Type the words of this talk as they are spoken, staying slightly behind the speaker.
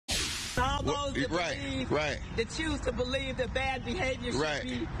All those that that choose to believe that bad behavior should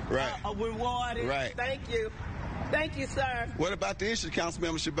be rewarded. Right. Thank you. Thank you, sir. What about the issue,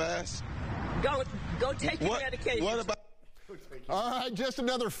 Councilmember Shabazz? Go take your medication. What about... All right, just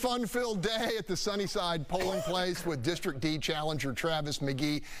another fun-filled day at the Sunnyside polling place with District D challenger Travis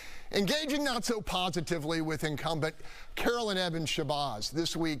McGee engaging not so positively with incumbent Carolyn Evans Shabazz.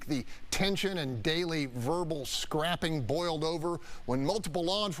 This week, the tension and daily verbal scrapping boiled over when multiple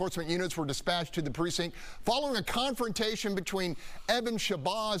law enforcement units were dispatched to the precinct following a confrontation between Evans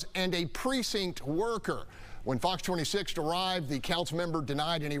Shabazz and a precinct worker. When Fox 26 arrived, the council member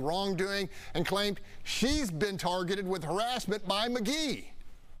denied any wrongdoing and claimed she's been targeted with harassment by McGee.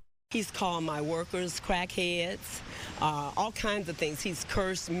 He's called my workers crackheads, all kinds of things. He's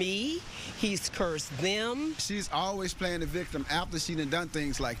cursed me. He's cursed them. She's always playing the victim after she done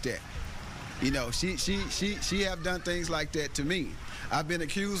things like that. You know, she have done things like that to me. I've been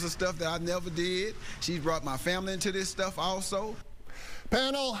accused of stuff that I never did. She's brought my family into this stuff also.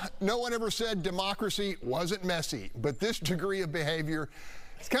 Panel, no one ever said democracy wasn't messy, but this degree of behavior,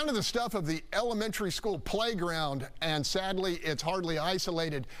 it's kind of the stuff of the elementary school playground, and sadly, it's hardly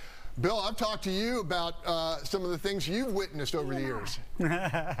isolated. Bill, I've talked to you about some of the things you've witnessed over the years. We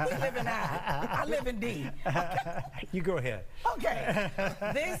live in I live in D. Okay. You go ahead. Okay.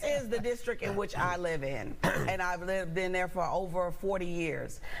 This is the district in which I live in, and I've lived in there for over 40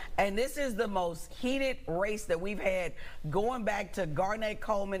 years. And this is the most heated race that we've had going back to Garnett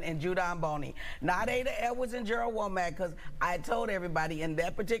Coleman and Judon Boney. Not Ada Edwards and Gerald Womack, because I told everybody in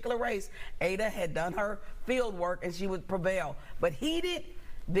that particular race, Ada had done her field work and she would prevail. But heated,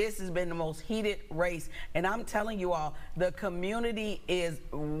 this has been the most heated race, and I'm telling you all, the community is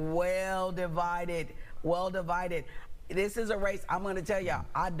well divided, This is a race, I'm going to tell y'all,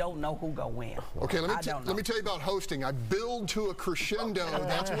 I don't know who gonna win. Okay, let me tell you about hosting. I build to a crescendo.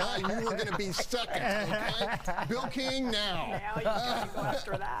 That's why you were going to be second, okay? Bill King now. Now you got to go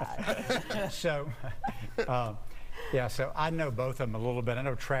after that. So, yeah, so I know both of them a little bit. I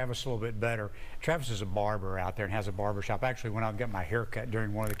know Travis a little bit better. Travis is a barber out there and has a barber shop. Actually, when I got my hair cut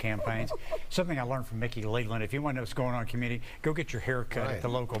during one of the campaigns, something I learned from Mickey Leland, if you want to know what's going on in the community, go get your hair cut at the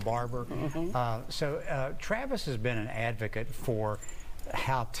local barber. Travis has been an advocate for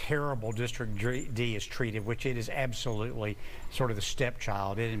how terrible District D is treated, which it is absolutely sort of the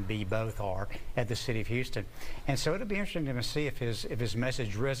stepchild, it and B both are, at the city of Houston. And so it'll be interesting to see if his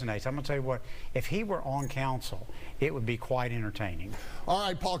message resonates. I'm going to tell you what, if he were on council, it would be quite entertaining. All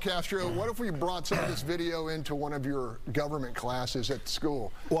right, Paul Castro, what if we brought some of this video into one of your government classes at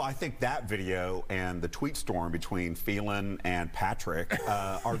school? Well, I think that video and the tweet storm between Phelan and Patrick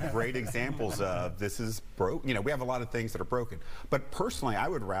are great examples of this is broke. You know, we have a lot of things that are broken. But personally, I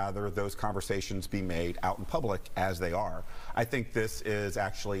would rather those conversations be made out in public as they are. I think this is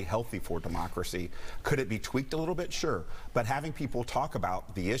actually healthy for democracy. Could it be tweaked a little bit? Sure. But having people talk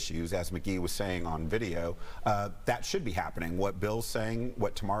about the issues, as McGee was saying on video, that should be happening. What Bill's saying,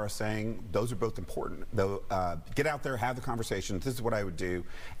 what Tamara's saying, those are both important. Though, get out there, have the conversations. This is what I would do.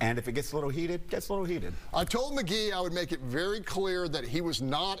 And if it gets a little heated, it gets a little heated. I told McGee I would make it very clear that he was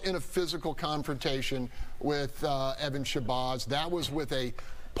not in a physical confrontation with Evans Shabazz. That was with a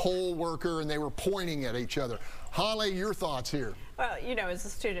poll worker, and they were pointing at each other. Holly, your thoughts here? Well, you know, as a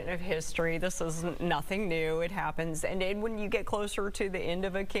student of history, this is nothing new. It happens. And then when you get closer to the end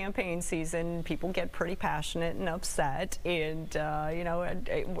of a campaign season, people get pretty passionate and upset. And, you know,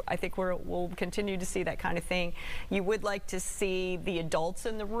 I think we'll continue to see that kind of thing. You would like to see the adults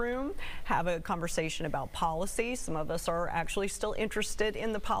in the room have a conversation about policy. Some of us are actually still interested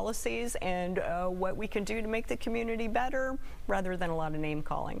in the policies and what we can do to make the community better rather than a lot of name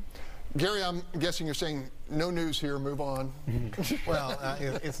calling. Gary, I'm guessing you're saying no news here, move on. Well,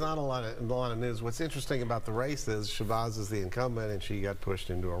 it's not a lot of news. What's interesting about the race is Shabazz is the incumbent and she got pushed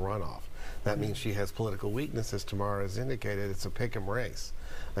into a runoff. That means she has political weakness, as Tamara has indicated. It's a pick-em race.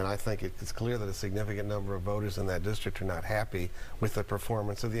 And I think it's clear that a significant number of voters in that district are not happy with the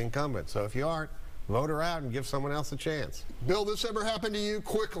performance of the incumbent. So if you aren't, vote her out and give someone else a chance. Bill, this ever happened to you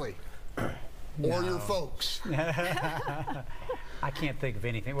quickly? Or your folks? I can't think of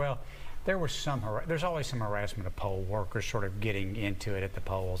anything. Well, there's always some harassment of poll workers sort of getting into it at the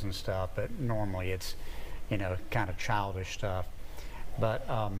polls and stuff, but normally it's, you know, kind of childish stuff. But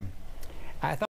I thought